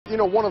you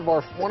know, one of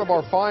our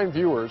fine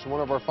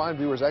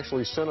viewers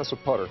actually sent us a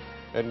putter,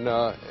 and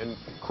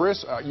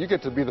Chris, you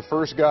get to be the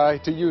first guy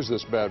to use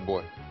this bad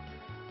boy.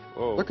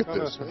 Whoa, look at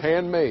this,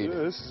 handmade. Yeah,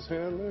 this is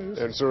handmade.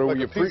 And so like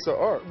a piece of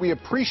art. We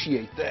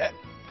appreciate that.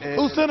 And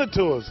who sent it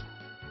to us?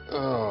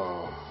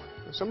 Oh,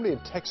 somebody in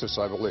Texas,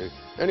 I believe.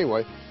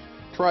 Anyway,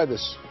 try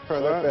this. Try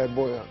that bad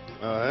boy out.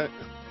 All right.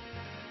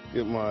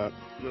 Get my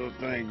little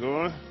thing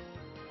going.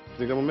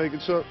 Think I'm gonna make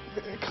it, Chuck?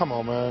 Come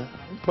on, man.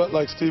 You putt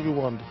like Stevie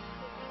Wonder.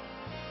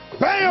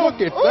 Bam!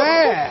 Look at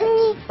that!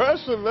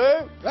 Pressure,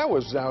 man. That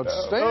was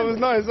outstanding. That was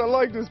nice. I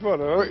like this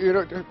putter. You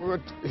know,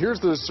 here's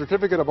the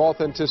certificate of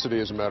authenticity,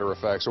 as a matter of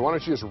fact. So why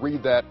don't you just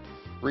read that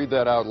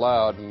out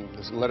loud and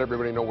let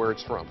everybody know where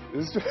it's from.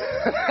 Read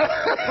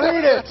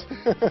it.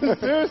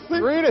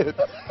 Seriously? Read it.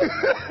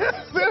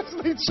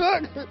 Seriously,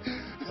 Chuck.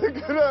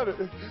 Get at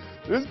it.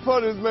 This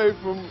putter is made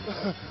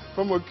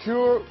from a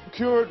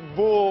cured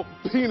bull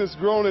penis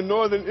grown in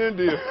northern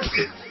India.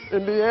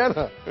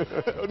 Indiana.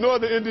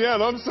 Northern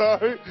Indiana, I'm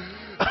sorry.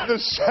 The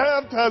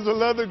shaft has a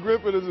leather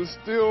grip and is a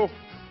steel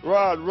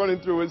rod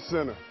running through its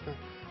center.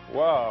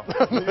 Wow.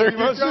 You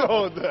must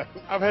know that.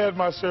 I've had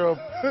my share of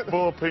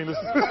bull penis.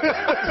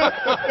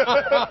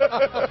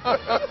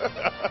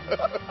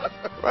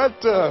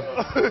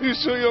 You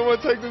sure you don't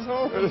want to take this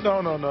home? No.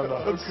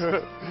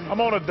 Okay.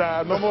 I'm on a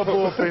diet. No more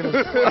bull penis.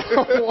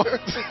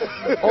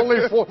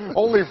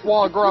 only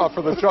foie gras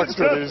for the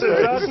chuckster these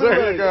days.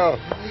 There you go.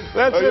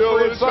 That's it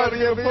for Inside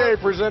the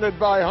NBA, presented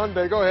by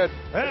Hyundai. Go ahead.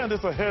 And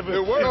it's a heavy.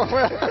 It works.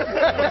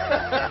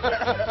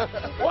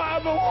 Why?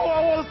 I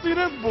want to see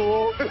this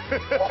bull.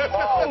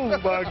 Oh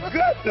my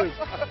goodness!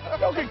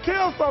 Y'all can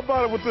kill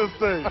somebody with this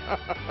thing.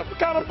 What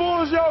kind of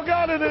bulls y'all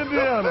got in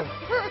Indiana?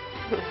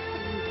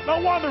 No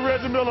wonder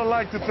Reggie Miller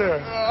liked it there.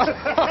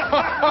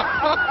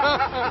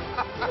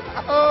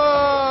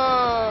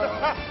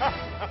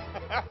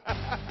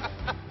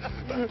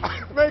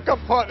 Make a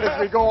putt as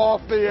we go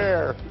off the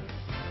air.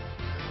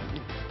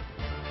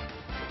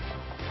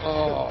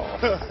 Oh.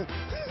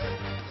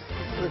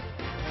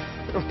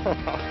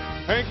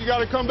 Hank, you got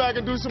to come back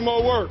and do some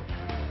more work.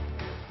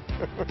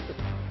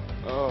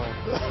 Oh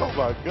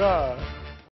my God.